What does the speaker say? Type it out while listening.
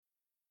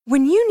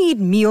When you need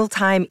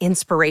mealtime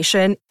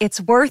inspiration,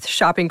 it's worth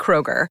shopping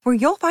Kroger, where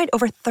you'll find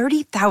over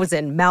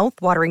 30,000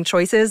 mouth-watering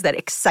choices that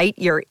excite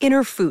your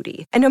inner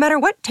foodie. And no matter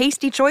what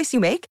tasty choice you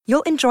make,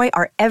 you'll enjoy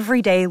our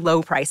everyday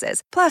low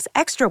prices, plus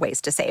extra ways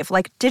to save,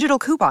 like digital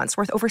coupons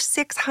worth over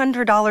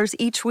 $600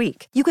 each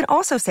week. You can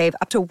also save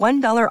up to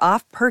 $1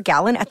 off per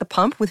gallon at the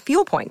pump with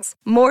fuel points.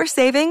 More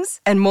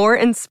savings and more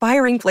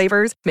inspiring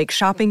flavors make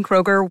shopping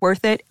Kroger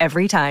worth it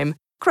every time.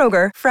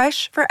 Kroger,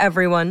 fresh for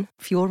everyone.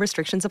 Fuel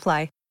restrictions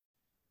apply.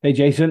 Hey,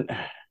 Jason.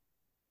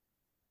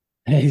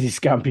 Hey,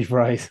 Scampy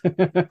Fries.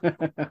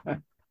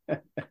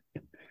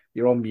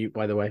 You're on mute,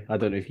 by the way. I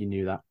don't know if you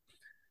knew that.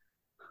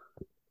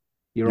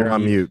 You're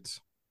on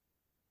mute.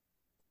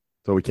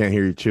 So we can't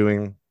hear you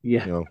chewing,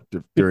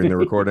 during the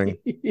recording.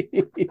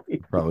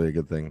 Probably a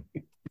good thing.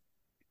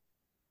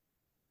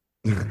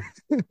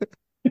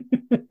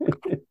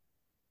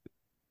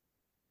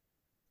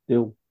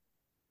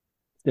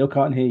 Still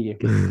can't hear you.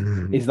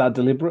 Is that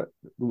deliberate?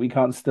 We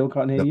still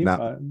can't hear you?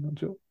 I'm not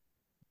sure.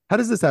 How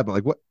does this happen?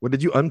 Like, what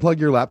did you unplug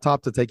your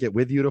laptop to take it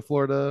with you to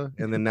Florida,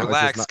 and then now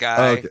relax, it's just guy.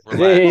 Oh, okay.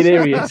 Relax.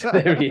 There he is.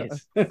 There he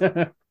is.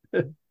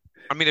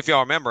 I mean, if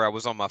y'all remember, I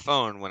was on my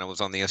phone when I was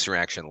on the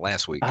Insurrection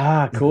last week.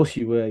 Of course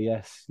you were.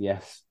 Yes.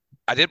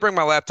 I did bring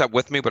my laptop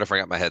with me, but I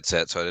forgot my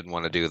headset, so I didn't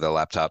want to do the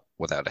laptop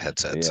without a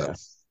headset. Yeah. So,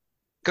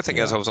 good thing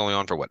is I was only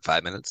on for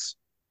 5 minutes.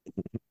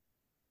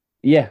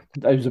 Yeah,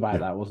 it was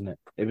about that, wasn't it?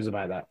 It was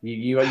about that.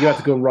 You had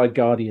to go and ride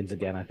Guardians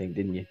again, I think,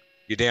 didn't you?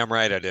 You're damn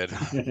right I did.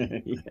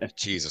 Yeah.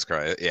 Jesus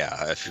Christ. Yeah,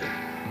 I should.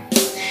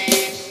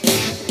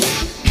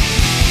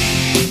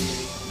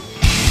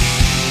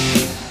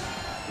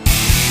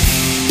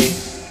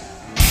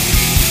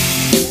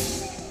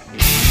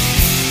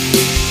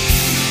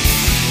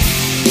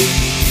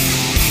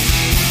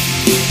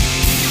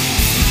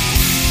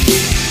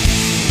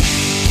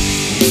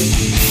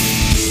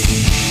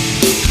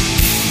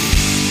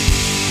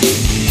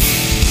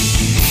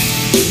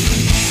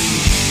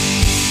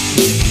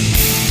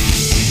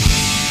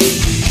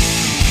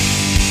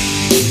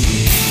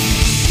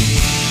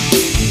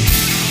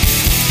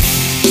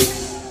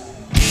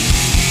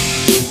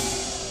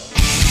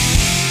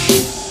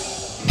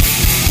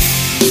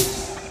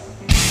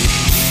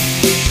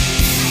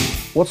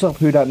 What's up,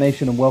 Who Dat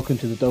Nation, and welcome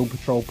to the Dome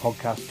Patrol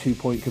Podcast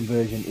 2-Point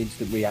Conversion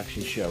Instant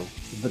Reaction Show.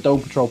 The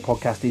Dome Patrol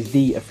Podcast is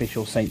the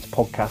official Saints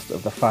podcast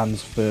of the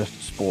fans'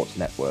 first sports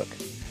network.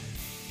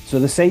 So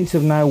the Saints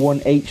have now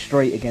won 8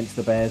 straight against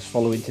the Bears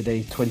following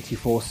today's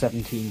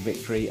 24-17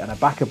 victory and are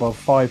back above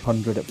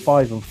 500 at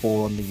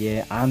 5-4 on the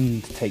year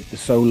and take the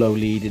solo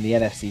lead in the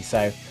NFC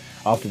South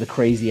after the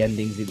crazy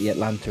endings in the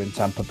Atlanta and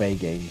Tampa Bay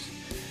games.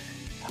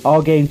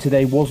 Our game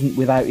today wasn't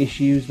without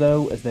issues,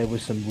 though, as there were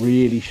some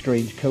really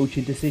strange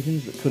coaching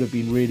decisions that could have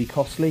been really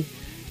costly.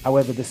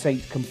 However, the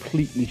Saints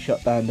completely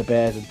shut down the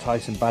Bears and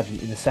Tyson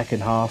Bagent in the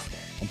second half,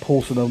 and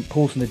Paulson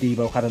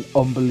Adebo had an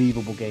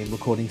unbelievable game,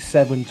 recording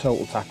 7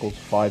 total tackles,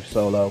 5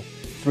 solo,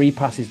 3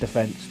 passes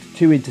defensed,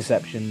 2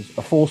 interceptions,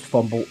 a forced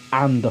fumble,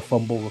 and a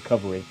fumble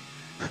recovery.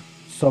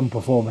 Some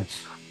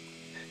performance.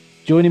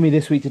 Joining me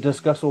this week to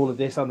discuss all of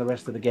this and the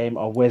rest of the game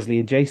are Wesley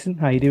and Jason.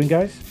 How you doing,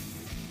 guys?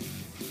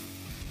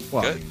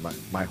 Well, I mean,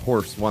 my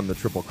horse won the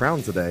Triple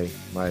Crown today.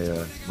 My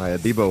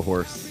Adebo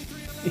horse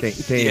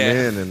came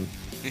in, and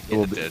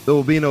there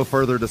will be no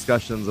further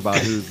discussions about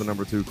who's the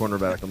number 2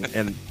 cornerback.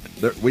 And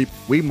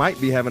we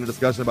might be having a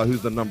discussion about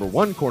who's the number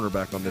 1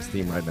 cornerback on this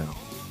team right now.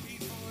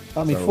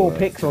 I mean, 4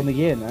 picks on the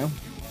year now.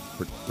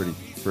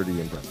 Pretty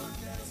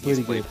impressive. He's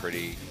played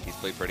pretty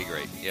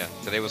great. Yeah,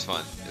 today was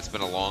fun. It's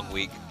been a long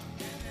week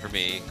for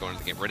me going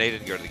to the game. Renee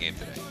didn't go to the game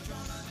today.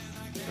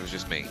 It was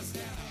just me.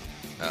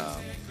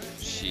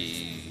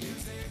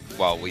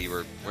 While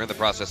we're in the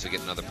process of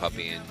getting another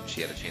puppy, and she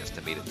had a chance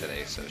to meet it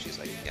today, so she's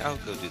like, "Yeah, I'll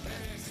go do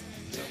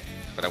that." So,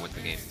 but I went to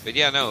the game. But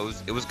yeah, no,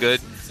 it was good.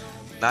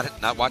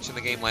 Not watching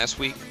the game last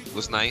week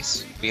was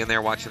nice. Being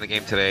there watching the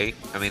game today,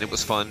 I mean, it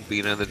was fun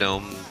being in the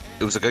dome.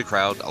 It was a good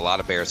crowd. A lot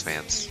of Bears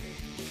fans.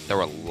 There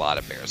were a lot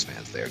of Bears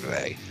fans there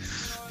today.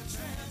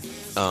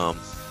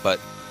 But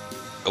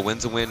a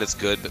win's a win. It's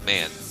good. But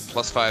man,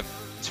 +5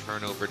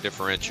 turnover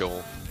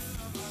differential,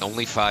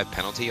 only 5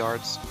 penalty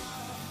yards.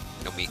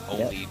 And we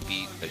only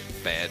beat a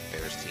bad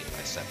Bears team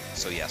by 7.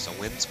 So yes, a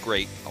win's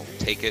great. I'll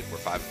take it. We're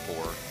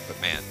 5-4.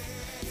 But man,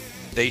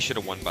 they should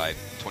have won by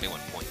 21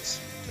 points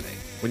today.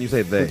 When you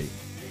say they,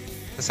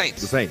 the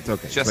Saints. The Saints.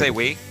 Okay. Should I say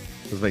we?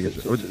 Just make it.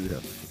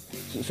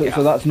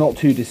 So that's not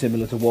too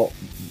dissimilar to what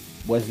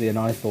Wesley and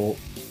I thought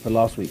for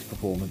last week's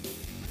performance.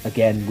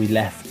 Again, we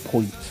left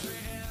points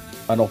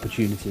and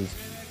opportunities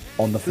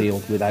on the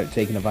field without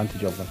taking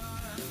advantage of them.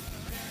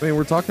 I mean,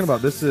 we're talking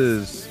about this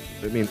is.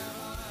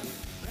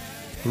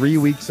 3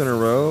 weeks in a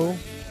row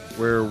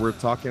where we're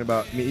talking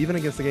about, I mean, even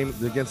against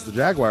the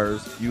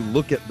Jaguars, you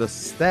look at the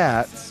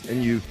stats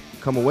and you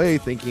come away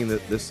thinking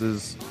that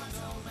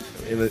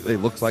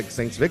it looks like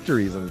Saints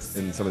victories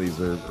in some of these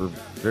are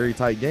very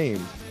tight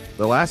games.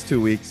 The last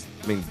 2 weeks,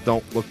 I mean,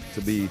 don't look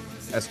to be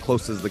as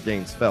close as the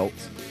games felt.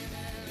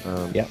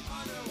 Yeah.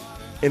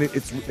 And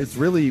it's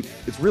really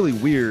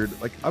weird.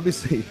 Like,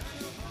 obviously,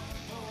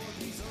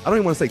 I don't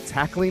even want to say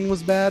tackling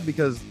was bad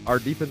because our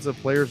defensive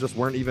players just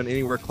weren't even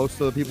anywhere close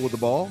to the people with the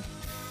ball.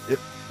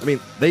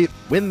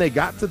 When they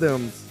got to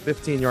them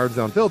 15 yards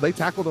downfield, they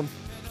tackled them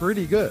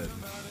pretty good.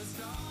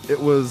 There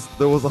was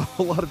a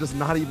whole lot of just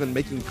not even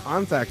making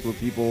contact with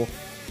people.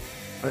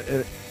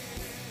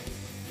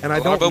 And I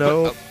don't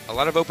know. A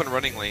lot of open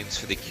running lanes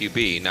for the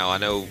QB. Now, I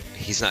know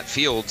he's not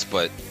Fields,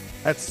 but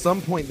at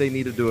some point they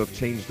needed to have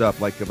changed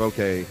up. Like,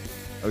 okay.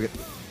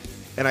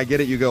 And I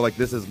get it. You go like,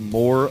 this is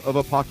more of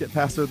a pocket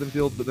passer than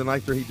Fields, but then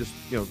after he just,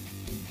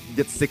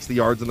 gets 60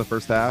 yards in the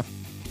first half.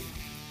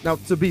 Now,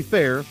 to be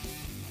fair,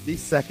 the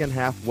second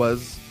half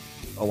was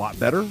a lot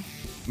better.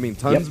 I mean,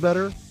 tons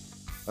better.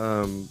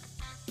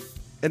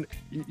 And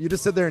you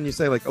just sit there and you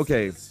say, like,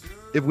 okay,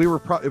 if we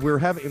were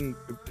having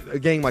a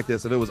game like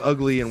this, if it was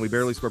ugly and we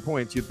barely scored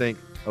points, you'd think,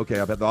 okay,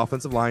 I bet the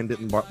offensive line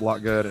didn't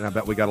block good, and I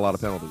bet we got a lot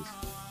of penalties.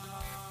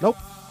 Nope.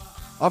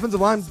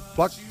 Offensive line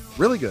blocked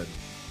really good,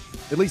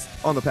 at least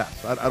on the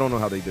pass. I don't know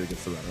how they did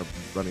against the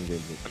running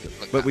games.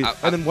 But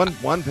and then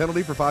one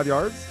penalty for 5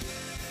 yards.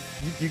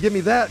 You give me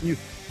that,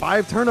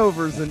 5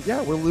 turnovers, and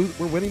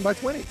we're winning by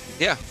 20.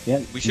 Yeah.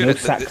 We should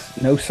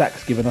no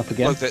sacks given up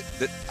again. Look,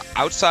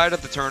 outside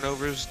of the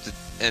turnovers,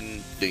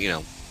 and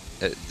the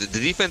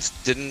defense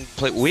didn't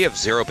play. We have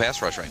 0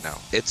 pass rush right now.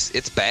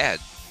 It's bad.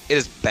 It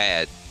is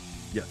bad.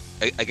 Yes.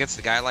 Against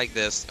a guy like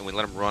this, and we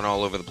let him run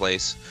all over the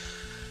place.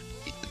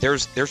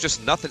 There's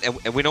just nothing,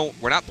 and we're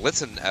not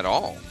blitzing at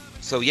all.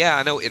 So yeah,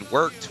 I know it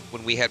worked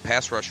when we had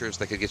pass rushers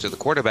that could get to the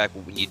quarterback.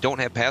 But when you don't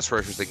have pass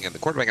rushers that can get to the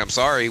quarterback, I'm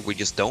sorry, we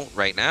just don't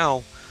right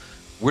now.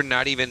 We're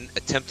not even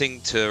attempting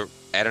to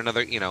add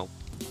another.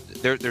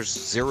 There's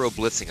 0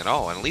 blitzing at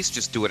all, and at least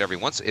just do it every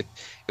once. If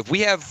we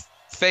have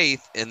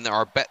faith in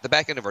the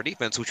back end of our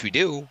defense, which we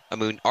do, I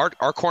mean, our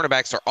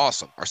cornerbacks are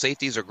awesome. Our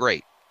safeties are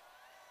great.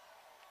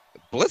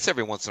 Blitz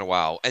every once in a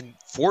while and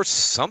force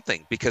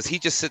something, because he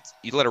just sits.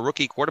 You let a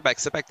rookie quarterback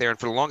sit back there, and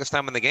for the longest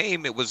time in the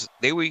game, it was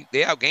they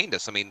outgained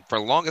us. I mean, for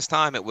the longest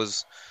time, it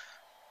was.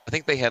 I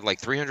think they had like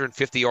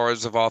 350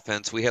 yards of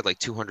offense. We had like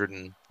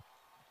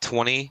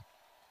 220,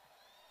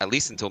 at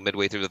least until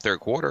midway through the third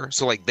quarter.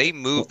 So like they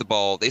moved the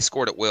ball, they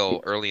scored at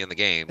will early in the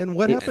game. And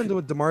what happened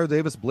with Demario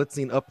Davis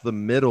blitzing up the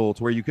middle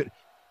to where you could?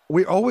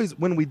 We always,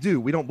 when we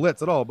don't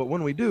blitz at all, but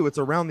when we do, it's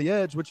around the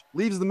edge, which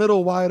leaves the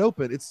middle wide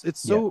open. It's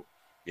so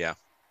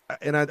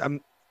And I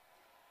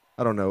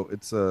don't know.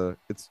 It's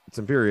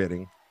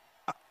infuriating.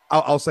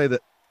 I'll say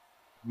that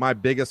my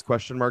biggest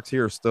question marks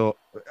here are still.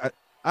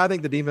 I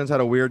think the defense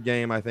had a weird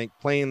game. I think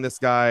playing this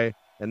guy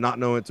and not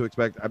knowing what to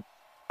expect.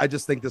 I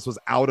just think this was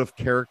out of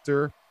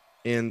character.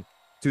 And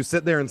to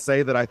sit there and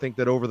say that I think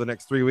that over the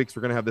next 3 weeks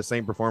we're going to have the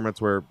same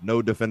performance where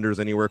no defenders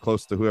anywhere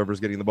close to whoever's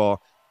getting the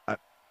ball.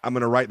 I'm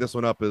going to write this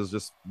one up as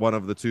just one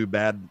of the 2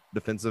 bad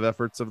defensive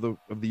efforts of the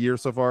year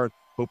so far.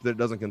 Hope that it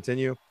doesn't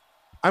continue.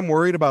 I'm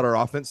worried about our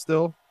offense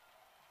still.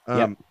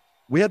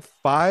 We had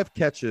 5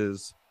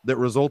 catches that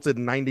resulted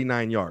in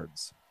 99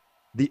 yards.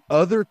 The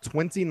other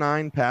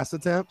 29 pass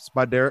attempts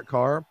by Derek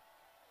Carr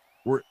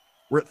were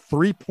at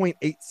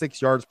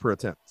 3.86 yards per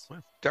attempt.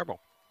 Terrible.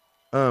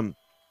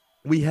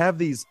 We have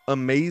these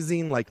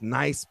amazing, like,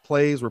 nice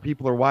plays where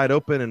people are wide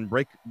open and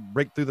break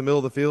through the middle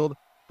of the field,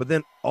 but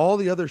then all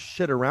the other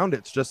shit around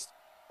it's just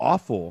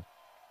awful,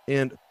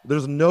 and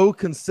there's no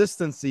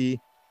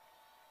consistency.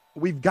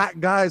 We've got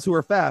guys who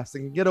are fast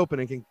and can get open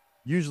and can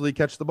usually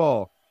catch the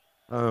ball.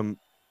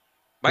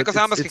 Michael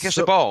Thomas can catch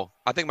the ball.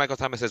 I think Michael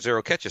Thomas has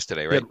 0 catches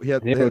today, right? He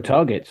had 0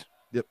 targets.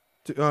 Yep.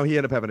 He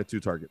ended up having 2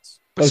 targets.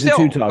 But still,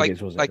 2 targets,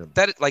 was it? Like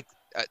that, like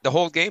the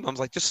whole game, I was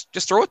like, just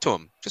throw it to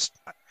him. Just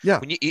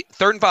when you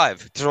 3rd and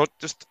 5,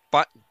 just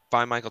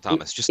find Michael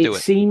Thomas. Just do it.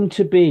 It seemed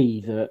to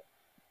be that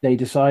they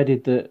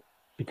decided that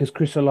because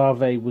Chris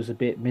Olave was a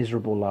bit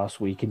miserable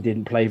last week and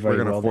didn't play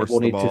very well, they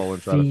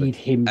wanted to feed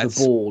him the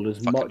ball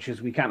as much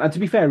as we can. And to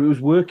be fair, it was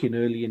working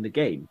early in the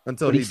game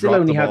until he still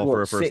only had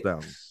for a first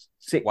down.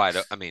 6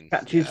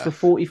 catches yeah. for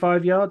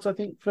 45 yards, I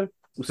think.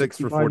 6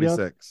 for 46,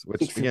 yards?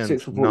 Which again,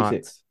 6 for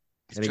 46.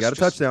 And he got a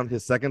touchdown,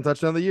 his 2nd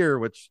touchdown of the year,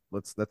 which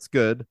that's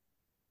good.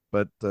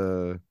 But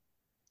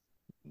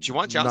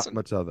Juwan Johnson, not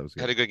much of those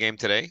had a good game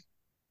today.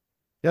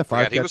 Yeah,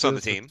 5 catches. He was on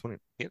the team.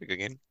 He had a good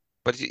game.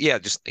 But yeah,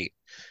 just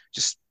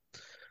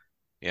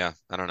yeah,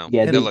 I don't know.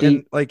 Yeah,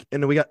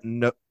 and we got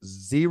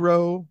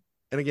 0.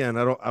 And again,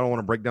 I don't want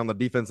to break down the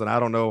defense, and I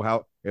don't know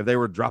how if they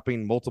were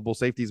dropping multiple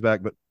safeties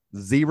back, but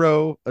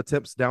 0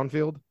 attempts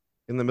downfield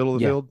in the middle of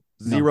the field,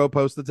 0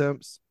 post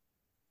attempts,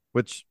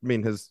 which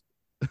his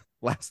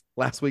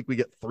last week we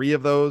get 3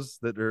 of those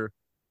that are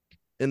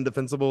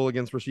indefensible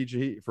against Rashid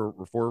Shaheed for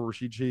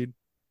Rashid Shaheed.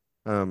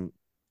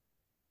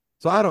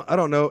 So I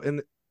don't know,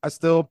 and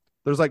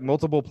there's like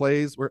multiple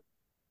plays where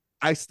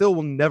I still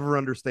will never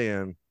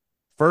understand.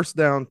 First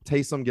down,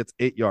 Taysom gets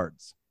 8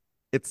 yards.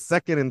 It's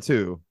 2nd and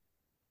 2.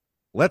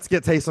 Let's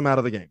get Taysom out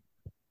of the game.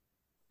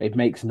 It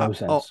makes no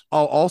sense.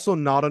 I'll also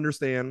not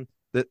understand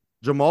that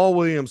Jamal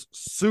Williams'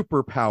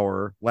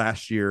 superpower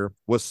last year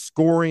was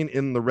scoring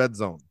in the red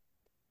zone.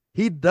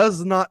 He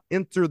does not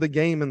enter the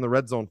game in the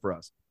red zone for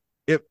us.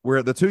 If we're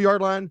at the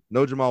 2-yard line,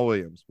 no Jamal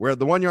Williams. We're at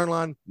the 1-yard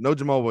line, no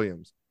Jamal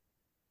Williams.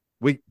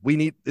 We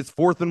need it's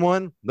 4th and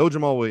 1, no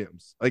Jamal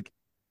Williams. Like,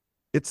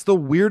 it's the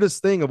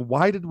weirdest thing of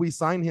why did we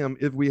sign him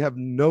if we have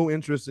no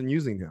interest in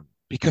using him?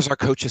 Because our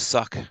coaches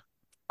suck.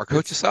 Our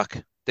coaches suck.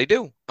 They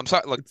do. I'm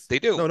sorry. Look, they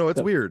do. No,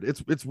 it's weird.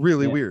 It's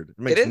really weird. It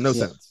makes no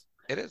sense.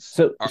 It is.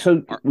 So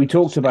we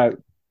talked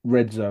about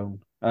red zone.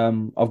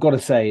 I've got to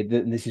say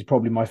that this is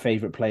probably my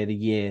favorite play of the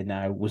year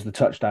now, was the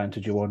touchdown to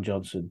Juwan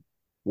Johnson,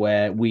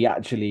 where we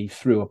actually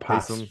threw a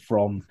pass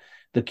from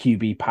the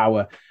QB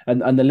power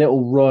and the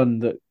little run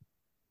that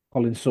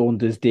Colin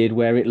Saunders did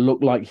where it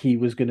looked like he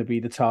was going to be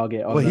the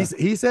target.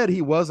 He said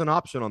he was an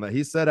option on that.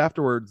 He said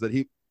afterwards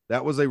that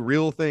that was a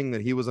real thing,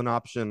 that he was an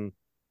option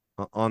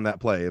on that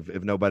play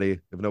if nobody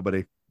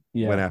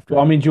went after him.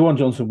 I mean, Juwan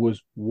Johnson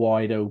was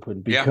wide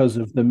open because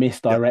of the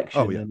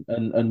misdirection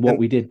and what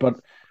we did.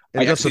 But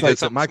I just say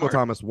that Michael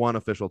Thomas one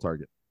official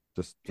target.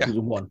 Just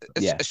one.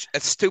 It's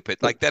stupid.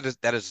 Like that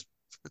is.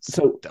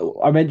 So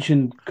I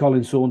mentioned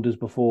Colin Saunders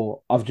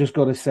before. I've just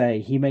got to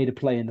say he made a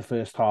play in the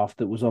first half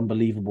that was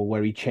unbelievable,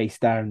 where he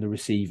chased down the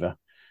receiver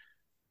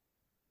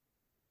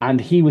and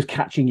he was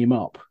catching him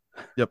up.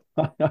 Yep.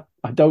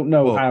 I don't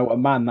know how a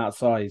man that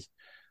size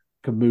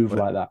can move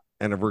like that.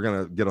 And if we're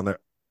gonna get on there,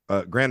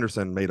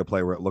 Granderson made a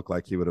play where it looked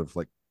like he would have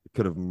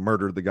could have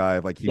murdered the guy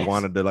if he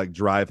wanted to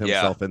drive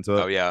himself into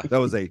it. Oh yeah, that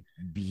was a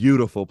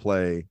beautiful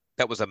play.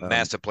 That was a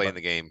massive play in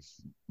the game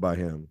by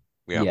him.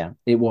 Yeah,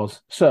 it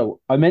was.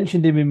 So I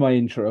mentioned him in my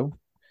intro,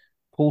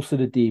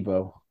 Paulson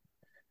Adebo.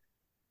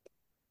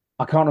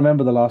 I can't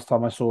remember the last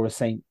time I saw a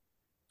Saint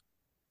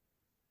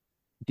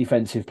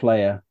defensive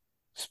player,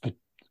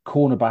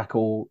 cornerback,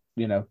 or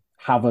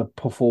have a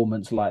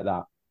performance like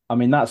that. I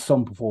mean, that's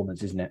some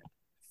performance, isn't it?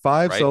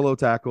 5 solo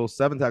tackles,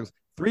 7 tackles,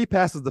 3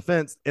 passes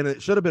defense, and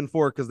it should have been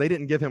 4 because they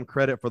didn't give him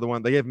credit for the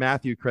one. They gave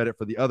Matthew credit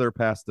for the other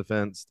pass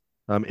defense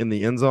in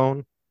the end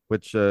zone,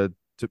 which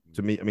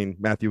to me, I mean,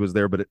 Matthew was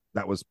there, but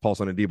that was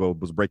Paulson Adebo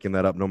was breaking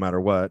that up no matter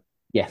what.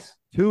 Yes.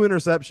 2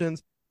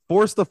 interceptions,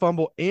 forced the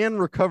fumble, and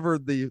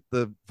recovered the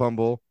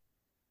fumble.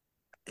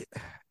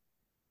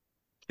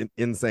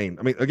 Insane.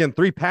 I mean, again,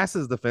 3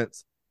 passes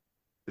defense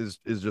is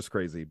just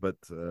crazy, but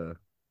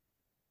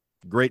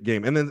great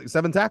game. And then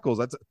 7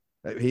 tackles.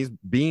 He's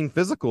being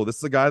physical. This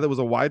is a guy that was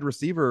a wide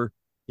receiver,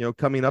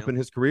 coming up in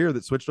his career,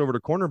 that switched over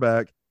to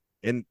cornerback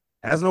and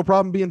has no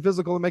problem being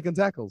physical and making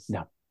tackles.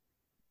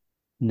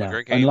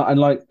 No,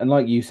 and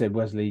like you said,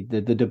 Wesley,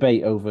 the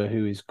debate over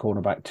who is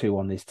cornerback 2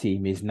 on this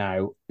team is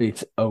now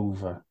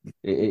over.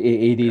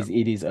 It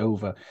is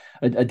over.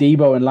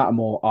 Adebo and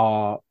Lattimore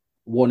are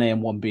 1A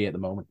and 1B at the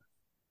moment.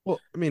 Well,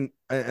 I mean,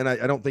 and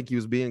I don't think he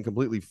was being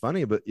completely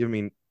funny, but I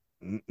mean,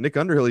 Nick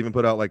Underhill even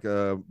put out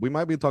we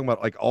might be talking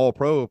about all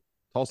pro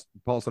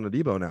Paulson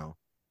Adebo now.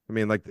 I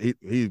mean,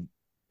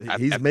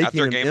 he's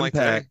making an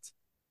impact,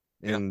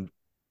 and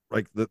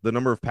the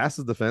number of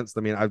passes defense.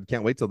 I mean, I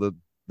can't wait till the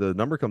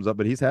number comes up,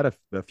 but he's had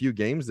a few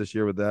games this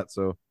year with that,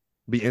 so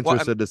be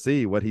interested to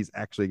see what he's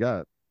actually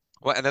got.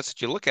 Well, and that's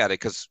what you look at it,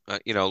 because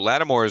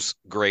Lattimore's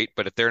great,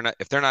 but if they're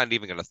not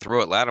even going to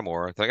throw at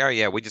Lattimore, it's like, oh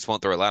yeah, we just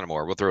won't throw at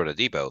Lattimore, we'll throw it at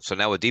Adebo. So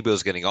now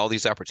Adebo's getting all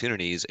these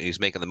opportunities, and he's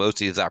making the most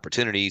of these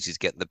opportunities. He's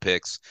getting the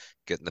picks,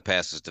 getting the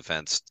passes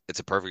defense. It's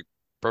a perfect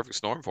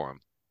storm for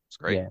him. It's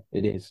great. Yeah,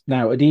 it is.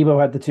 Now Adebo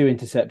had the 2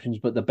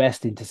 interceptions, but the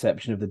best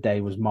interception of the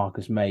day was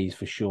Marcus Mays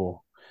for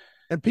sure.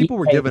 And people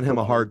were giving him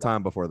a hard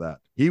time before that.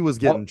 He was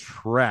getting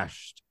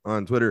trashed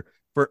on Twitter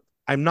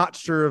I'm not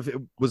sure if it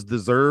was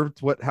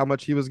deserved how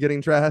much he was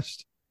getting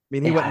trashed. I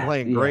mean, he wasn't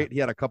playing great. He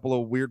had a couple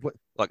of weird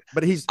but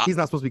he's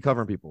not supposed to be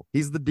covering people.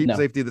 He's the deep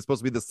safety that's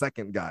supposed to be the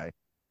second guy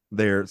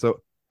there.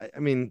 So I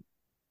mean,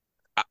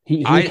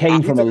 he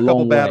came from a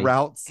couple bad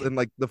routes, and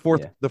the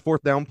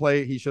fourth down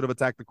play, he should have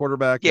attacked the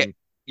quarterback.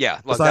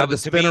 Yeah, decided to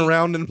spin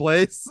around in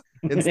place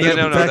instead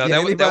of attacking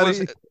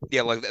anybody.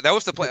 That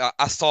was the play.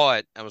 I saw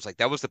it. I was like,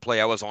 that was the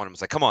play I was on. I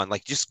was like, come on,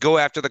 just go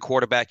after the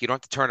quarterback. You don't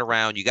have to turn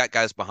around. You got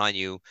guys behind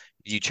you.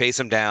 You chase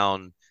him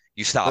down.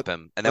 You stop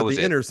him, and that was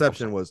the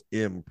interception was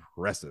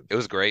impressive. It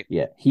was great.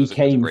 Yeah, he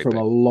came from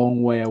a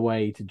long way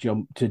away to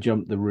jump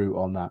the route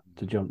on that.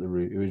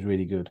 It was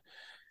really good.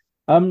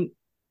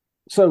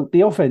 So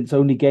the offense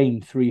only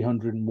gained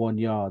 301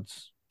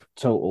 yards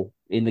total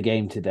in the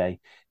game today.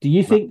 Do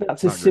you think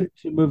that's a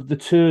symptom of the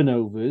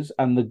turnovers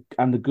and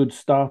the good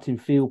starting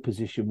field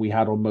position we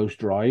had on most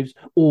drives,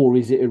 or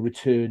is it a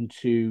return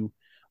to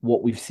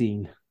what we've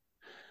seen?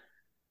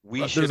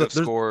 We should have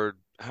scored.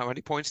 How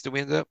many points did we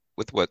end up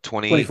with? What,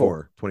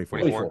 24?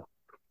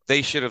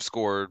 They should have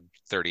scored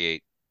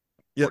 38.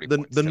 Yeah,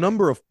 the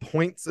number of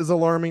points is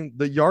alarming.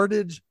 The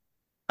yardage,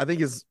 I think,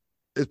 is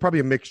probably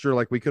a mixture.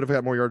 We could have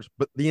had more yards,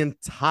 but the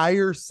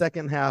entire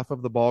second half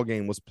of the ball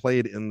game was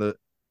played in the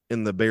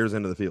Bears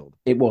end of the field.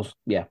 It was,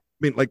 yeah. I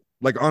mean,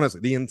 honestly,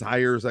 the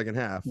entire second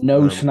half.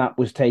 No snap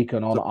was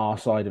taken on our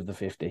side of the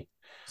 50.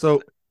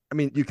 So, I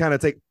mean, you kind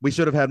of we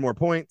should have had more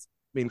points.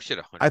 I mean,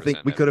 I think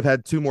we could have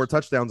had 2 more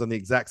touchdowns on the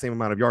exact same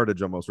amount of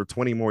yardage almost, or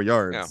 20 more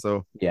yards. Yeah.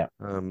 So, yeah.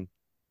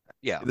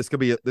 Yeah. This could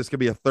be a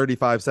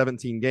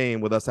 35-17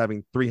 game with us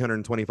having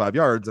 325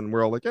 yards, and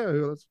we're all like, yeah,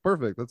 that's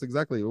perfect. That's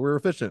exactly, we're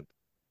efficient.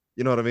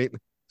 You know what I mean?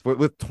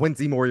 With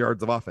 20 more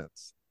yards of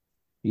offense.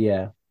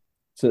 Yeah.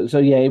 So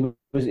yeah,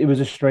 it was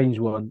a strange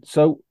one.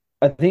 So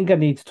I think I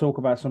need to talk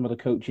about some of the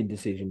coaching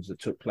decisions that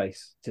took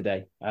place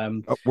today.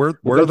 Were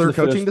We'll go to there the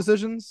coaching first.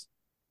 decisions?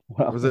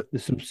 Well, Was it?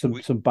 there's some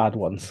We, some bad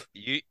ones.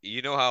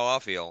 you know how I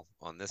feel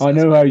on this I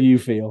know how aspect. you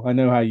feel. I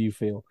know how you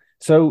feel.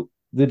 So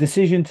the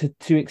decision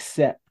to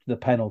accept the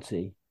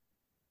penalty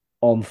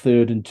on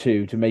 3rd and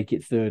 2 to make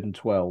it 3rd and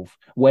 12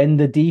 when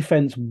the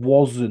defense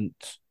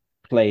wasn't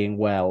playing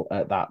well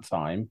at that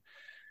time.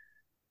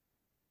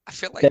 I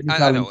feel like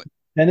Dennis I Allen know.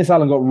 Dennis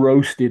Allen got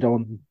roasted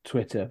on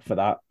Twitter for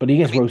that, but he I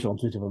gets mean, roasted on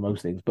Twitter for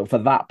most things. But for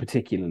that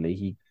particularly,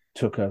 he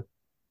took a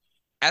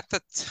at the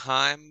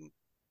time,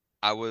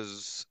 I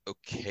was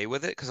okay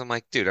with it because I'm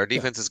like, dude, our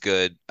defense is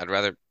good.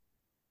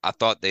 I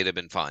thought they'd have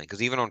been fine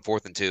because even on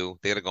 4th and 2,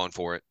 they would have gone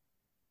for it.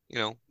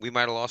 We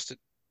might have lost it,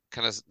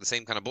 kind of the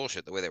same kind of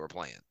bullshit the way they were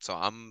playing. So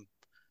I,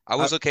 I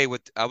was okay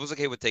with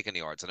taking the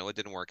yards. I know it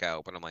didn't work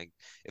out, but I'm like,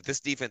 if this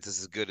defense is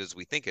as good as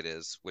we think it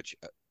is, which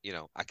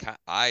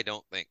I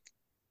don't think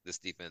this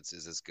defense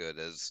is as good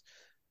as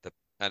the.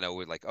 I know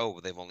we're like, oh,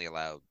 they've only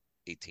allowed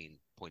 18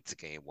 points a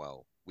game.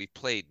 Well, we've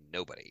played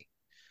nobody.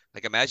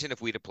 Like, imagine if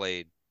we'd have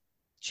played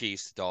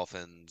Chiefs,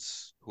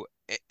 Dolphins,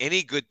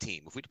 any good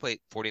team. If we'd played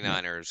yeah.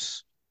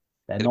 49ers,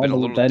 They're it'd have not been a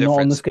on the, little they're not on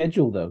different. the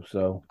schedule though.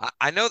 So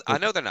I know they're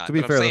to not, be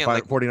but I'm fair, the saying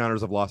like,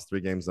 49ers have lost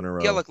 3 games in a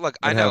yeah, row look,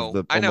 and have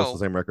almost the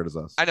same record as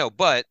us. I know,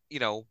 but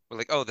we're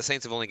like, oh, the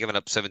Saints have only given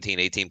up 17,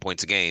 18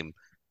 points a game,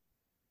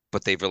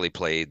 but they've really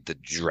played the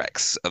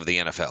dregs of the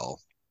NFL.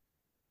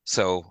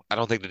 So I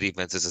don't think the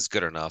defense is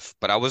good enough.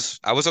 But I was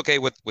okay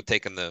with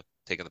taking the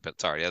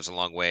sorry, that was a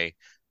long way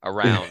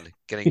around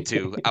getting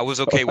to. I was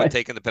okay with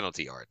taking the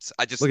penalty yards.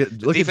 The Look at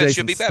defense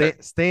should Jason be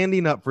better.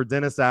 standing up for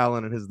Dennis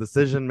Allen and his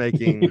decision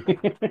making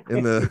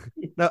in the.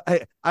 No,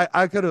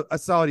 I could have. I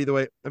saw it either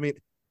way. I mean,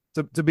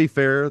 to be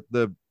fair,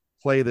 the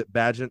play that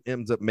Badgett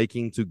ends up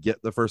making to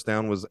get the first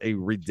down was a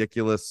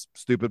ridiculous,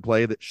 stupid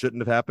play that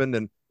shouldn't have happened.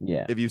 And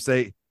yeah, if you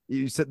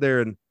sit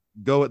there and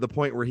go at the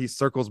point where he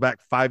circles back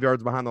 5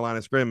 yards behind the line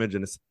of scrimmage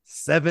and it's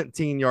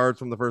 17 yards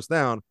from the first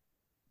down,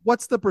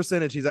 what's the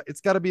percentage he's at?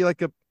 It's got to be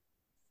like a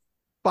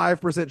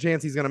 5%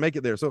 chance he's going to make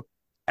it there. So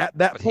at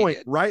that But he point,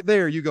 did. right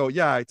there, you go,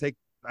 yeah, I take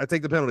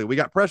the penalty. We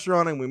got pressure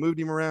on him. We moved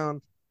him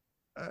around,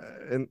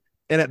 and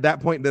at that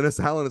point, Dennis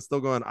Allen is still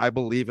going, I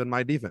believe in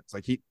my defense.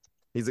 Like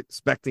he's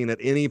expecting at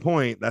any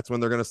point that's when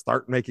they're going to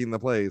start making the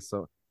plays.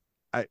 So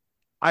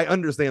I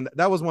understand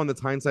that was one that's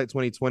hindsight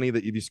 2020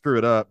 that if you screw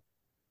it up,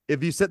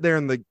 if you sit there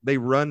and they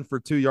run for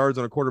 2 yards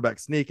on a quarterback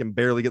sneak and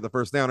barely get the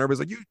first down,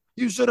 everybody's like,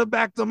 you should have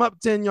backed them up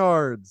 10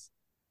 yards.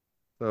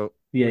 So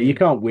yeah, you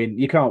can't win.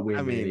 You can't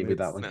win really with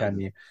that one, can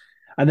you?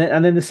 And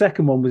then the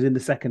second one was in the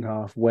second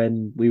half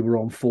when we were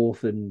on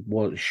 4th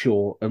and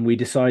short, and we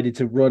decided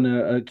to run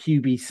a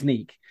QB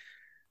sneak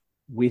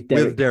with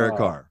Derek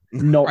Carr,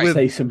 not Right.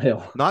 Taysom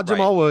Hill, not Right.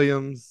 Jamal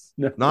Williams,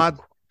 no. not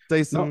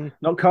Taysom,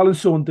 not Colin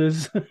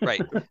Saunders.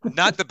 Right.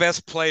 Not the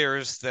best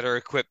players that are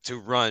equipped to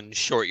run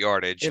short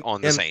yardage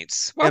on the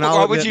Saints. and Why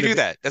I'll would admit you that do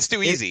that? That's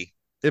too easy.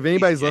 If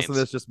anybody's Easy, listening to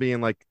James. this just being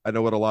like, I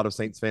know what a lot of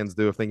Saints fans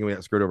do of thinking we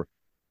got screwed over.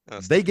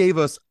 That's They gave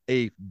us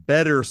a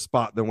better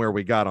spot than where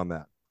we got on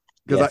that.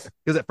 Because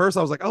Yes. at first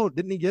I was like, oh,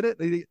 didn't he get it?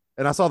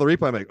 And I saw the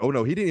replay. I'm like, oh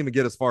no, he didn't even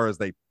get as far as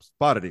they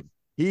spotted him.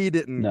 He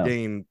didn't No.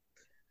 gain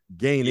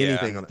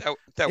anything on it.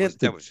 That was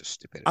just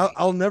stupidity.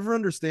 I'll never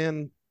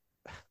understand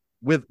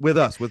with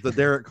us with the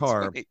Derek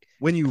Carr Right.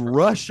 when you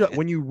rush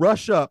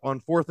up on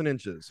 4th and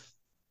inches,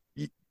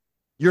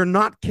 you're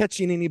not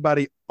catching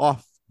anybody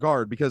off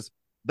guard because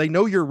they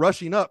know you're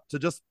rushing up to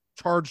just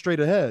charge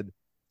straight ahead.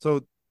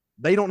 So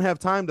they don't have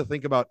time to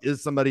think about,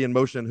 is somebody in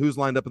motion, who's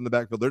lined up in the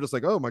backfield. They're just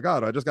like, oh my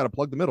God, I just got to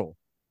plug the middle.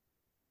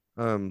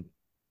 And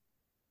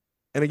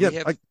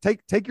again, like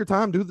take your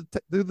time, do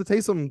the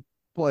Taysom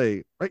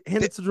play, right?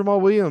 Hand it to Jamal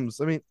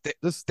Williams. I mean,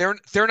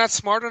 they're not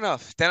smart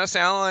enough. Dennis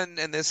Allen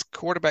and this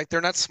quarterback,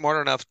 they're not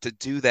smart enough to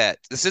do that.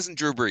 This isn't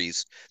Drew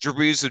Brees. Drew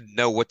Brees would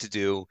know what to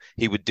do.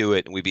 He would do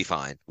it, and we'd be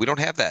fine. We don't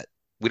have that.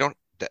 We don't.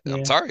 Yeah.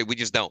 I'm sorry, we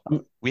just don't.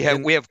 We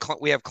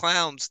have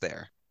clowns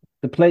there.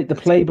 The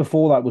play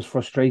before that was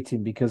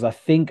frustrating because I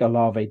think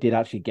Olave did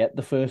actually get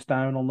the first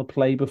down on the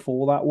play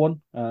before that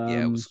one.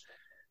 Yeah,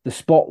 the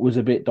spot was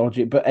a bit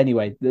dodgy, but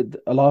anyway, the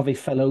Olave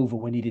fell over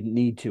when he didn't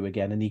need to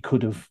again, and he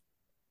could have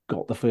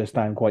got the first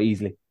down quite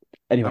easily.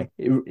 Anyway,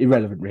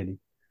 irrelevant really.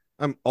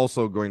 I'm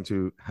also going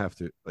to have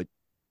to, like,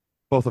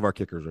 both of our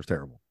kickers are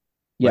terrible.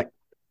 Yeah. Like,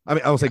 I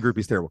mean, I will say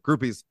Groupie's terrible.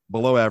 Groupie's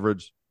below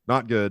average,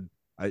 not good.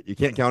 You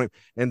can't count him.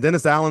 And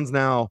Dennis Allen's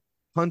now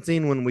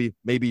punting when we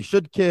maybe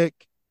should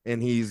kick,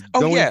 and he's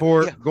going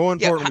for it.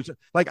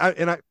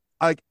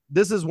 Like,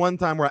 this is one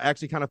time where I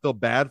actually kind of feel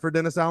bad for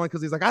Dennis Allen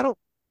because he's like, I don't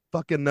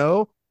fucking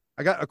know.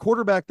 I got a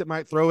quarterback that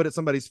might throw it at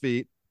somebody's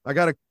feet. I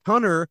got a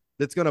punter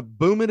that's going to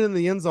boom it in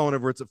the end zone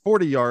if it's at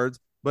 40 yards,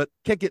 but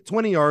kick it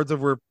 20 yards if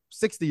we're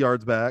 60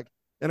 yards back.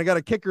 And I got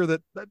a kicker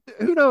that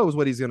who knows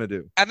what he's going to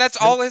do. And that's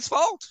all his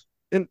fault.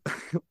 And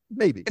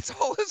maybe It's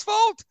all his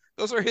fault.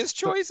 Those are his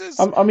choices.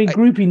 I mean,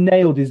 Groupie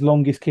nailed his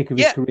longest kick of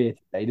his Yeah, career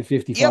today, the yeah.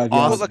 55 Well,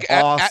 yards. look,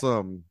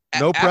 awesome.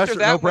 No after pressure, no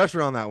that one,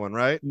 pressure on that one,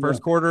 right? Yeah.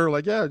 First quarter,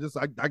 like, yeah, just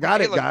I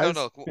got hey, it, look, no, guys.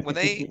 no.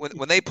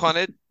 When they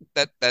punted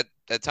that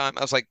time,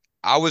 I was like,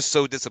 I was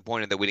so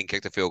disappointed that we didn't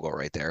kick the field goal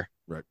right there.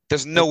 Right.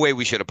 There's no way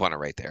we should have punted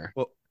right there.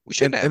 Well, We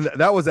shouldn't and have.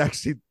 that was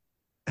actually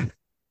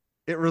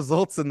it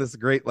results in this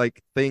great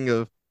like thing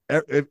of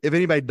if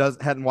anybody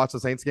hadn't watched the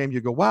Saints game,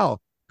 you go, wow,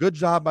 good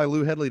job by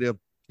Lou Hedley to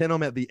pin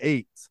him at the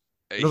 8.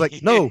 And I was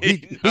like, no, he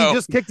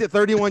just kicked it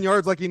 31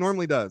 yards like he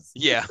normally does.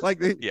 Yeah.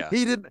 Like Yeah.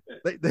 he did.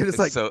 They just It's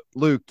like, so-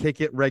 Lou,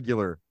 kick it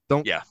regular.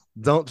 Don't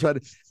try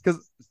to,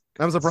 because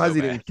I'm surprised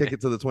he didn't kick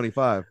it to the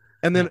 25.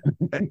 And then,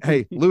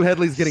 hey, Lou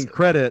Hedley's getting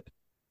credit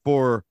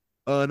for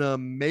an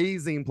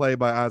amazing play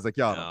by Isaac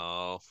Yatta.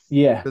 No.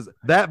 Yeah. Because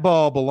that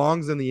ball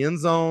belongs in the end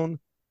zone.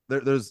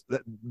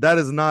 That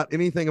is not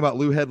anything about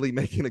Lou Hedley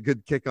making a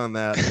good kick on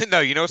that. No,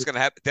 you know what's going to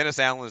happen? Dennis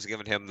Allen is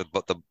giving him the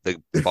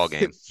ball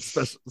game.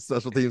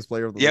 special teams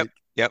player of the week.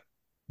 Yep.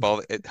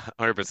 Ball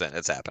 100%.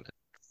 It's happening.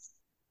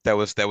 That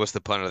was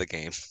the punt of the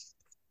game.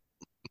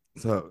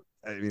 So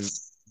I mean,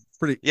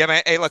 pretty. Yeah,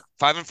 man. Hey, look,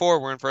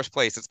 5-4. We're in first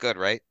place. It's good,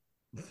 right?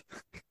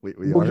 We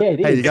Well, are. yeah, it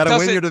hey, is. you got to It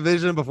win your doesn't-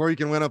 division before you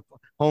can win a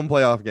home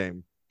playoff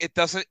game. It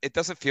doesn't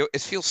feel.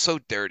 It feels so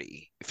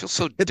dirty. It feels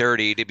so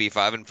dirty to be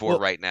 5-4 Well,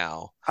 right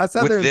now. I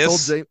sat With there and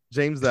this told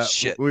James that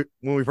shit. when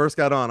we first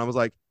got on, I was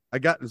like,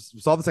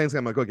 saw the Saints game.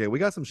 I'm like, okay, we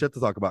got some shit to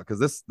talk about because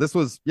this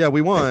was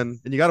we won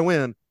and you got to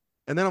win.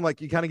 And then I'm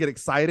like, you kind of get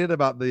excited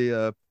about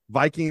the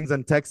Vikings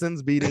and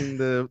Texans beating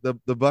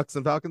the Bucks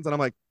and Falcons, and I'm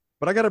like,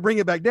 but I got to bring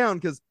it back down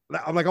because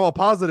I'm like, I'm all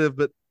positive,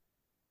 but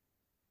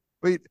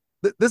wait,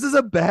 this is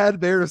a bad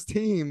Bears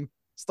team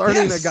starting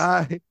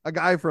Yes. a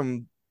guy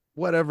from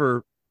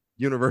whatever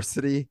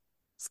university,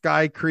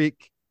 Sky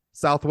Creek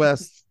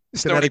Southwest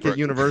Stony Connecticut Brook.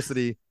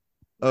 University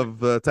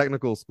of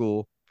technical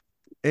school,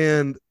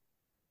 and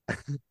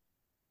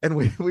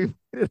we did a really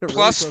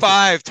Plus close-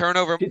 5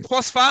 turnover.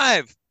 Plus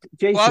 5.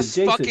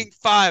 Jason, Fucking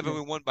 5, and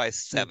we won by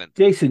 7.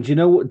 Jason, do you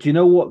know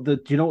what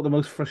the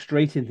most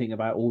frustrating thing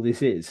about all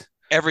this is?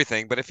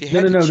 Everything, but if you No,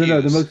 had no, to no,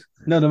 no, choose,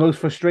 no. The most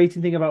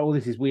frustrating thing about all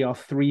this is we are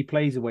 3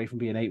 plays away from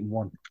being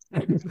 8-1.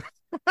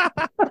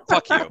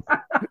 fuck you,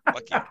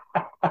 fuck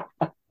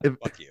you,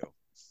 fuck you.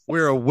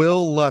 We're a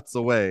Will Lutz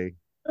away.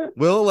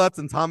 Will Lutz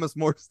and Thomas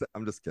Morse.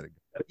 I'm just kidding.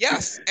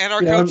 Yes, and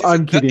our Yeah, coach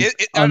I'm kidding.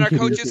 I'm our kidding.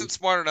 coach isn't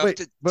smart enough Wait,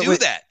 to but do wait.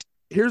 that.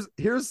 Here's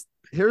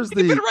We'd have the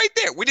been right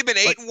there. We'd have been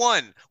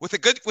 8-1 with a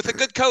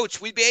good coach.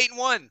 We'd be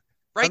 8-1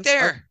 right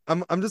there.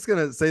 I'm just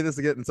gonna say this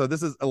again, and so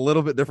this is a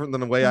little bit different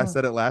than the way I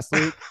said it last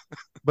week.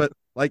 But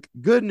like,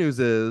 good news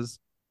is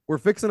we're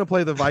fixing to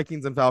play the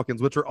Vikings and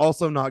Falcons, which are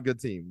also not good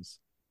teams.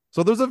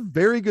 So there's a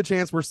very good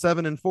chance we're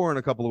 7-4 in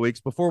a couple of weeks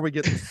before we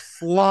get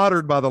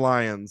slaughtered by the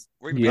Lions.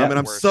 We're Yeah. I mean,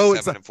 I'm worst so 7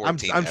 excited. and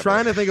 14 I'm ever.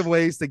 trying to think of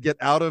ways to get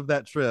out of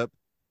that trip,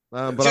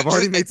 but I've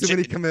already made too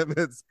many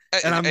commitments,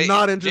 and I'm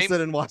not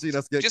interested in watching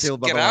us get just killed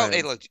by get the out. Lions.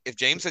 Hey, look, if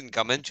James isn't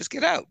coming, just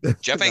get out.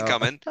 Jeff ain't No.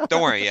 coming.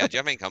 Don't worry. Yeah,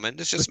 Jeff ain't coming.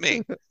 It's just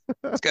me.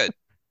 It's good.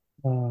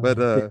 But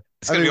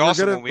It's gonna be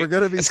awesome when we. we're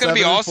gonna be. It's gonna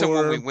be awesome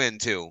when 7-4. we win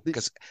too,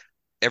 because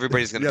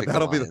everybody's gonna pick the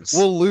that'll be. Lions.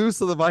 We'll lose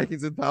to the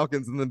Vikings and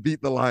Falcons, and then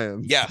beat the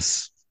Lions.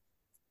 Yes,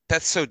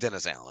 that's so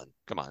Dennis Allen.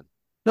 Come on.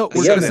 No, That's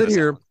we're so gonna sit Dennis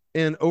here, Allen.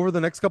 and over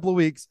the next couple of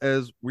weeks,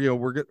 as we're gonna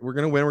win. We're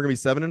gonna be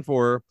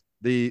 7-4.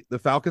 The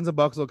Falcons and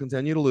Bucks will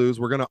continue to lose.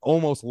 We're gonna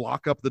almost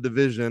lock up the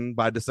division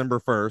by December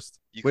 1st,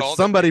 You which called it?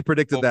 somebody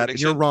predicted Bold that, and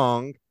you're prediction?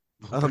 wrong.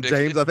 Prediction?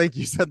 James, I think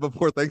you said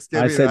before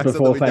Thanksgiving. I said and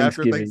before the week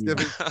after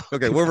Thanksgiving, Thanksgiving.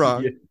 Okay, we're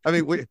wrong. Yeah. I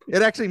mean,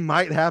 it actually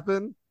might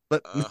happen,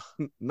 but Uh.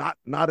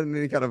 not in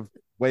any kind of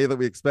way that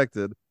we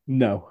expected.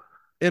 No.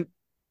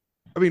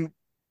 I mean,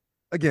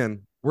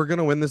 again, we're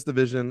gonna win this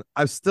division.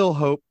 I still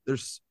hope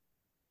there's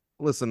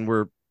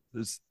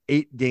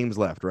 8 games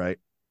left, right?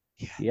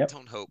 Yeah, Yep.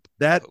 don't hope.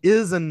 That Hope.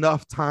 is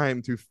enough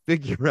time to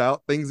figure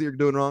out things that you're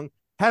doing wrong.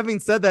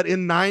 Having said that,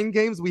 in 9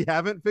 games, we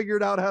haven't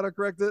figured out how to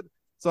correct it.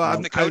 So I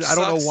The don't coach know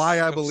sucks. why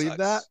I Coach believe sucks.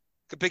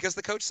 that. Because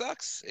the coach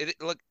sucks.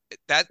 Look,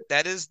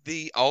 that is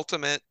the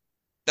ultimate.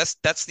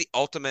 That's the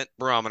ultimate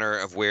barometer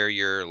of where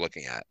you're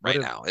looking at What right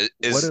if- now. what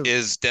if-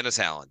 Is Dennis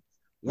Allen?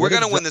 We're what if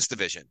gonna Jo- win this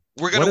division.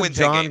 We're What gonna if win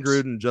 10 John games.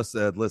 Gruden just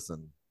said,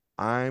 "Listen,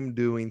 I'm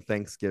doing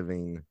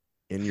Thanksgiving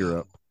in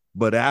Europe,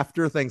 but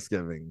after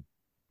Thanksgiving,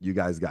 you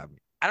guys got me."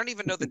 I don't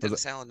even know that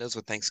Dennis Allen knows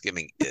what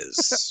Thanksgiving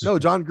is. No,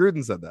 John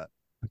Gruden said that.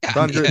 Yeah,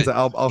 John Gruden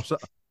yeah. said,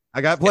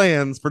 I got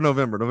plans for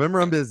November.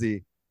 November, I'm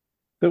busy.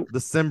 So-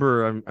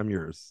 December, I'm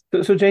yours.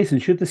 So, Jason,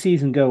 should the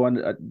season go on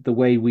the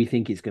way we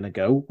think it's going to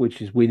go,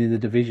 which is winning the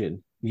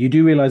division, you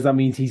do realize that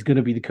means he's going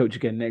to be the coach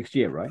again next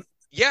year, right?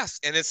 Yes,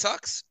 and it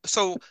sucks.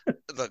 So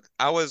look,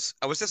 I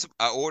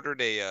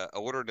ordered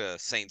a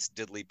Saints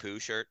Diddley Poo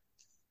shirt.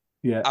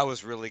 Yeah. I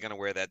was really gonna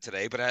wear that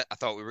today, but I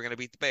thought we were gonna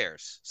beat the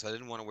Bears, so I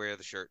didn't want to wear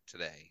the shirt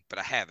today. But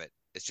I have it.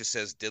 It just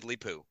says Diddley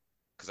Poo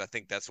because I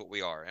think that's what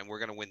we are, and we're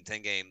gonna win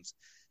 10 games.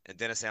 And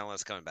Dennis Allen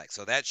is coming back,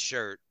 so that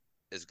shirt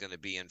is gonna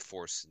be in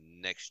force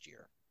next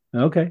year.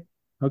 Okay.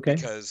 Okay.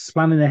 because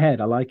Planning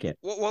ahead. I like it.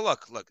 well,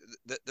 look,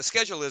 the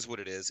schedule is what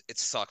it is. It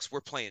sucks.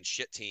 We're playing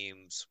shit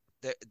teams.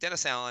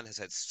 Dennis Allen has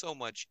had so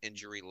much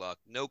injury luck.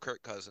 No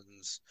Kirk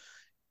Cousins.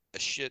 A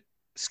shit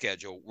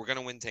schedule. We're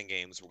gonna win 10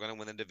 games. We're gonna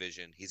win the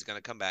division. He's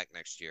gonna come back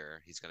next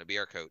year. He's gonna be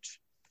our coach.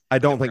 I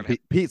And then don't we're think gonna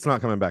Pete's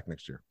not coming back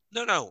next year.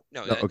 no, No,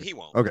 okay. he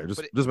won't. Okay,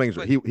 just making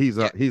sure. He's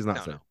yeah, not no,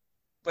 saying. no.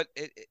 But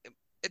it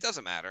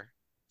doesn't matter.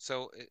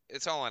 So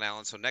it's all on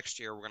Allen. So next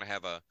year we're gonna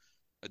have a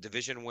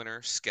division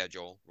winner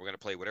schedule. We're gonna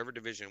play whatever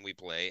division we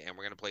play, and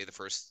we're gonna play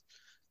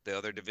the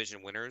other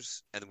division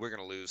winners, and we're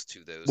gonna lose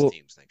to those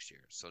teams next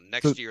year. So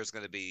next year is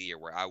gonna be the year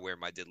where I wear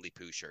my diddly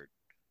poo shirt.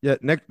 Yeah,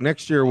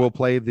 next year we'll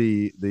play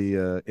the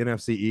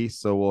NFC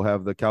East, so we'll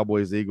have the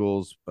Cowboys,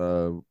 Eagles,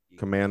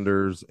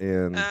 Commanders,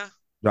 and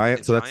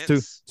Giants. So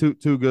Giants. That's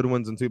two good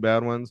ones and two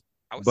bad ones.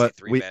 But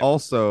we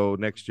also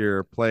next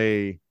year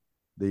play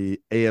the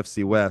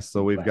AFC West.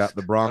 So we've got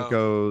the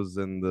Broncos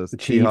and the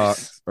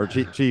Seahawks or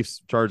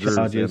Chiefs, Chargers,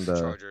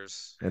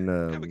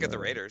 and we got the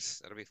Raiders.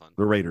 That'll be fun.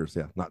 The Raiders,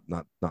 yeah,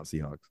 not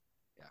Seahawks.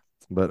 Yeah,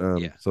 but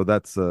so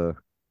that's the.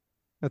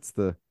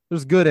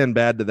 There's good and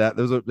bad to that.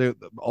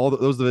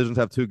 Those divisions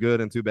have two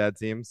good and two bad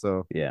teams.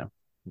 So yeah,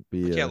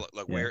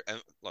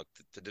 look,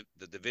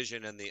 the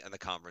division and the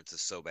conference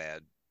is so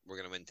bad. We're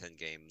gonna win 10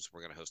 games.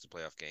 We're gonna host a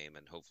playoff game,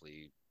 and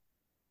hopefully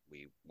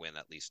we win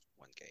at least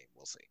one game.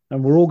 We'll see.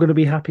 And we're all gonna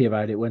be happy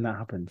about it when that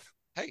happens.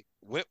 Hey,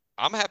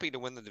 I'm happy to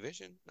win the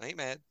division. I ain't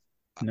mad.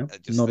 No, I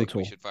just not think at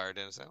all. we should fire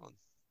Dennis Allen.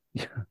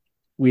 Yeah,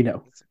 we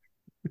know.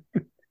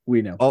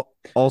 We know.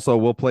 Also,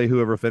 we'll play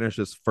whoever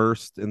finishes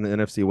first in the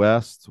NFC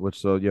West, which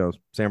San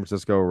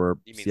Francisco or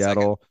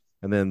Seattle, second?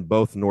 And then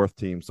both North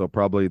teams. So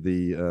probably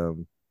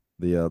the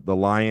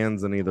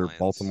Lions and either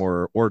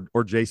Baltimore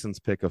or Jason's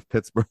pick of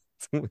Pittsburgh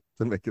to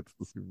make it to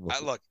the Super Bowl.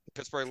 Look,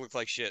 Pittsburgh looks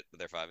like shit, but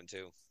they're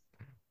 5-2.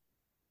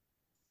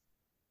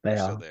 They are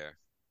still there.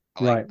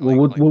 Right.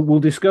 We'll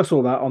discuss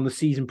all that on the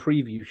season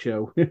preview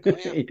show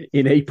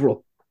in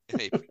April.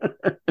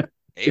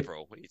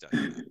 April? What are you talking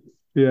about?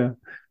 Yeah.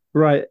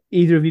 Right.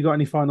 Either of you got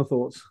any final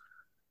thoughts?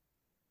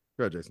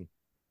 Go ahead, Jason.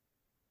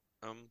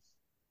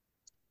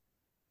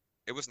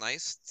 It was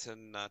nice to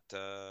not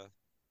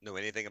know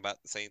anything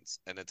about the Saints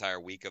an entire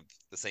week of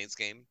the Saints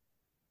game,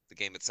 the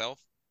game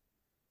itself.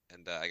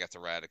 And I got to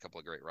ride a couple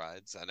of great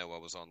rides. I know I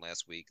was on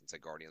last week and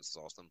said Guardians is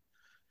awesome.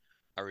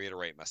 I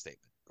reiterate my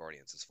statement.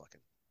 Guardians is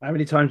fucking. How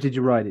many times did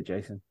you ride it,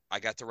 Jason? I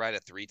got to ride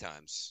it 3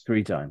 times.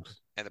 3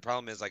 times. And the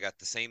problem is I got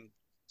the same.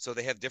 So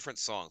they have different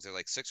songs. They're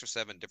like 6 or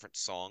 7 different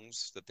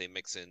songs that they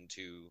mix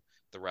into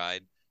the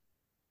ride.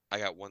 I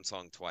got one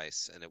song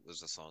twice, and it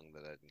was a song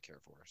that I didn't care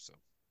for. So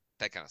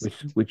that kind of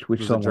stuff.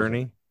 Which song?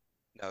 Journey?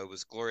 No, it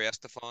was Gloria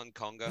Estefan,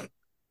 Conga.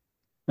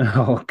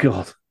 Oh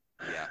God.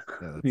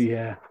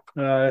 Yeah.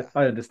 I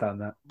understand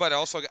that. But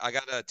also, I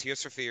got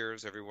Tears for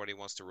Fears. Everybody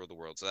Wants to Rule the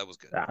World, so that was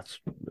good. That's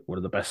one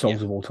of the best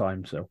songs of all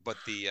time. So. But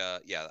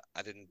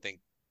I didn't think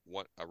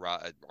what a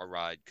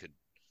ride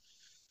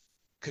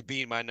could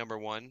be my number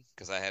one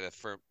because I had a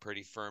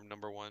pretty firm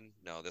number one.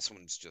 No, this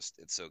one's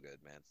it's so good,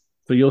 man.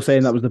 So you're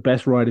saying that was the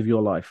best ride of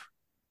your life?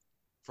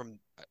 From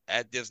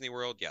at Disney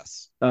World,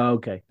 yes.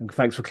 Okay. And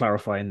thanks for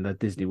clarifying the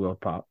Disney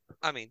World part.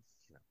 I mean,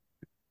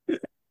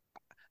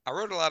 I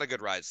rode a lot of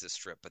good rides this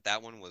trip, but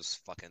that one was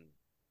fucking.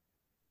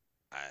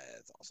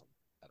 It's awesome.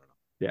 I don't know.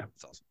 Yeah,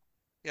 it's awesome.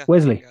 Yeah,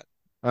 Wesley.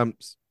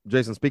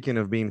 Jason, speaking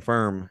of being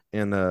firm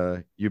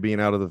and you being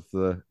out of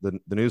the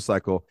news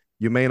cycle,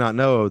 you may not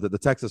know that the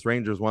Texas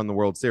Rangers won the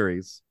World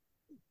Series.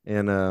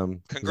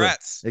 And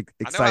congrats!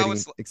 Exciting I know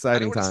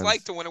what times. it's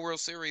like to win a World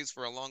Series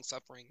for a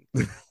long-suffering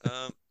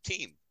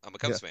team. I'm a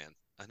Cubs fan.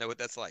 I know what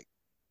that's like.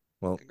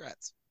 Well,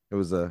 congrats! It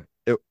was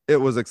it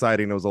was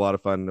exciting. It was a lot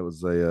of fun. It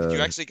was Did you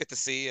actually get to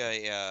see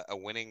a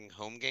winning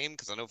home game?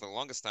 Because I know for the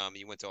longest time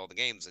you went to all the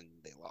games and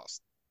they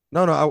lost.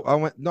 No, I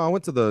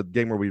went to the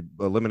game where we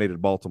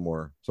eliminated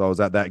Baltimore. So I was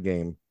at that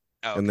game,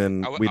 and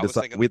then we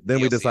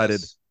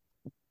decided.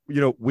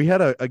 We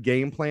had a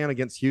game plan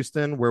against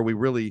Houston where we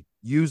really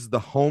used the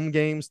home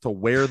games to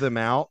wear them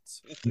out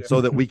so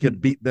that we could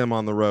beat them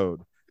on the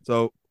road.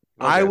 So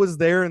I was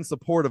there in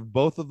support of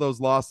both of those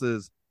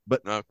losses,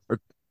 but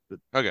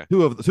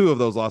two of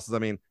those losses. I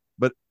mean,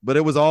 but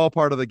it was all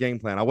part of the game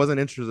plan. I wasn't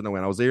interested in a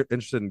win. I was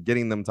interested in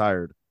getting them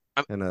tired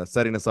and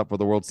setting us up for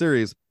the World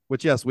Series,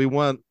 which, yes, we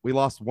won. We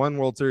lost one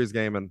World Series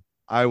game, and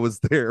I was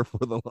there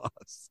for the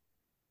loss.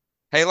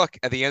 Hey, look!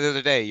 At the end of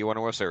the day, you won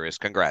a World Series.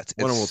 Congrats!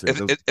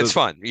 It's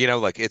fun.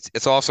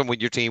 It's awesome when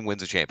your team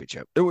wins a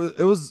championship. It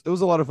was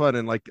a lot of fun,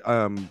 and of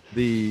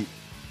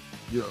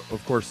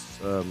course,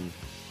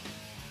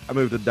 I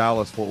moved to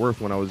Dallas, Fort Worth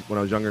when I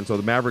was younger, and so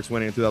the Mavericks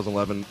winning in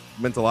 2011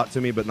 meant a lot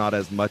to me, but not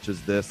as much as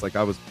this. Like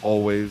I was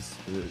always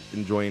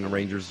enjoying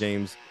Rangers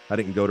games. I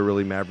didn't go to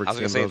really Mavericks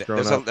games when I was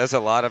growing up. There's a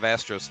lot of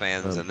Astros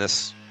fans in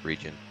this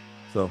region.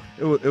 So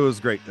it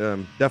was great.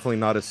 Definitely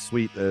not as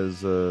sweet as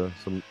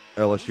some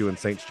LSU and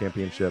Saints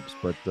championships,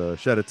 but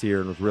shed a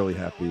tear and was really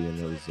happy, and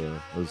it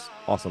was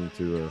awesome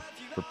to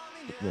for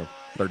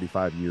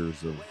 35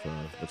 years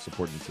of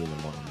supporting the team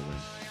and wanting to win.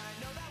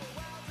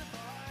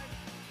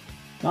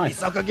 Nice. We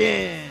suck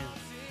again.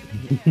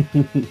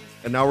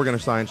 And now we're going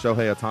to sign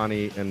Shohei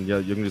Ohtani, and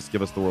you can just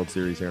give us the World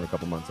Series here in a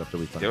couple months after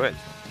we sign. Do it.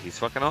 He's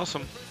fucking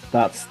awesome.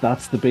 That's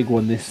the big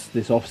one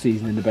this off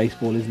season in the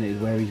baseball, isn't it?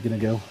 Is where he's going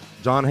to go.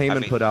 John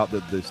Heyman put out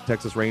that the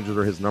Texas Rangers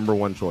are his number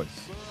one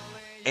choice,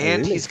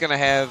 and he's going to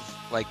have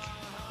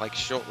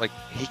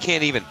he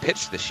can't even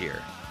pitch this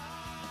year.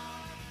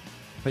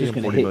 Pay him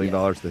 $40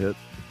 million to hit.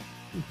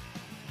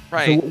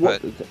 Right.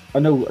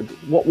 So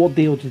what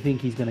deal do you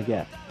think he's going to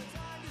get?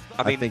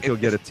 I think he'll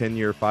get a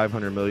 10-year,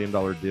 $500 million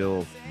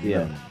deal.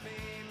 Yeah.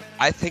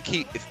 I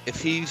think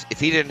if he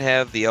didn't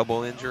have the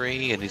elbow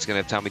injury and he's going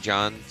to have Tommy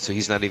John, so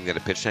he's not even going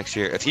to pitch next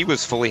year. If he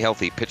was fully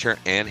healthy, pitcher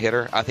and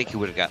hitter, I think he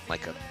would have gotten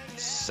like a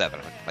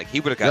 7. Like he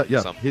would have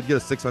gotten some. He'd get a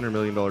 $600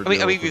 million deal. I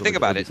mean, if you think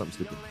about it,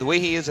 the way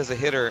he is as a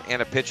hitter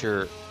and a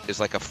pitcher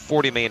is like a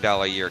 $40 million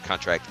a year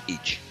contract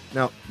each.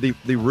 Now,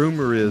 the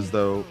rumor is,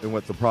 though, and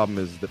what's the problem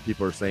is that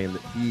people are saying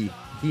that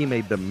he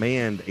may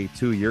demand a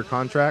 2-year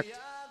contract.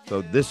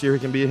 So this year he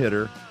can be a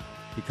hitter.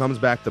 He comes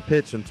back to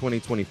pitch in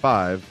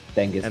 2025,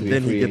 and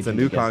then he gets a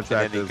new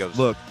contract.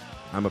 Look,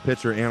 I'm a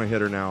pitcher and a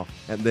hitter now,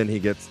 and then he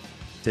gets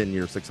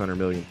 10-year, $600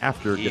 million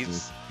after getting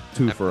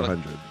 2 for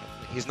 100.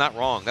 He's not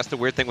wrong. That's the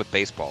weird thing with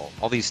baseball.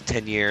 All these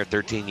 10-year,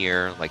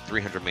 13-year, like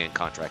 $300 million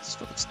contracts is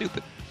fucking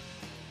stupid.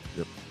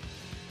 Yep.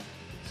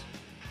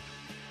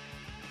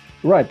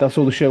 Right, that's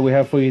all the show we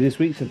have for you this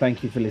week, so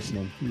thank you for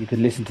listening. You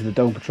can listen to the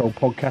Dome Patrol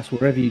podcast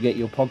wherever you get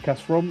your podcast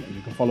from, and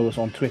you can follow us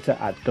on Twitter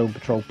at Dome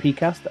Patrol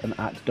PCast and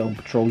at Dome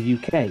Patrol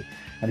UK. And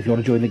if you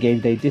want to join the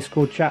Game Day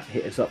Discord chat,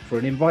 hit us up for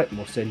an invite and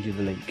we'll send you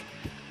the link.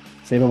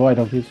 Say bye-bye,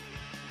 donkeys.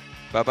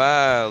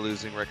 Bye-bye,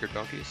 losing record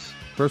donkeys.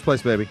 First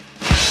place, baby.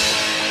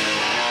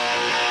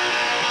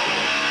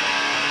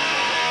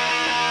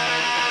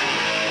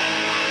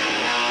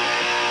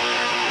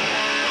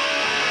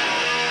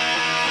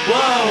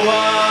 Whoa,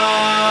 whoa.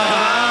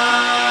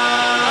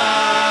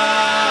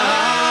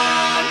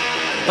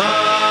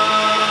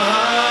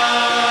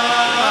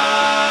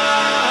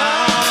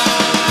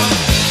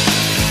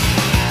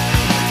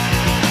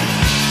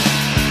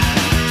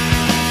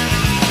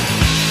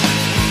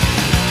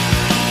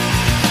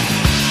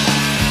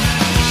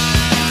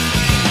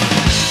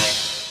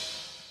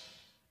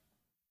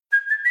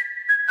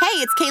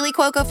 It's Kaylee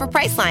Cuoco for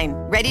Priceline.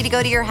 Ready to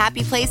go to your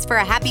happy place for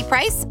a happy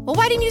price? Well,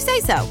 why didn't you say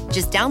so?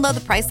 Just download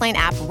the Priceline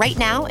app right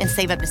now and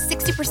save up to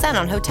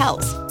 60% on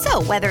hotels.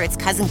 So whether it's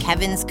Cousin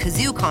Kevin's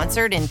Kazoo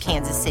Concert in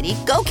Kansas City,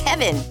 go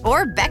Kevin,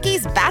 or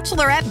Becky's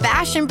Bachelorette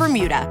Bash in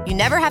Bermuda, you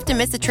never have to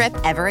miss a trip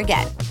ever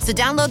again. So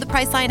download the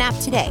Priceline app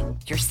today.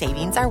 Your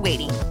savings are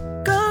waiting.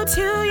 Go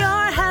to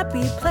your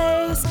happy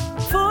place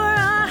for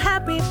a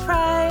happy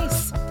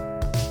price.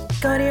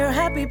 Go to your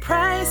happy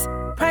price,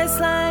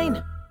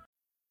 Priceline.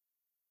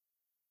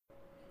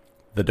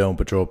 The Dome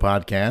Patrol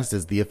podcast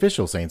is the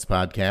official Saints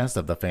podcast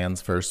of the Fans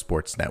First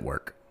Sports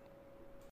Network.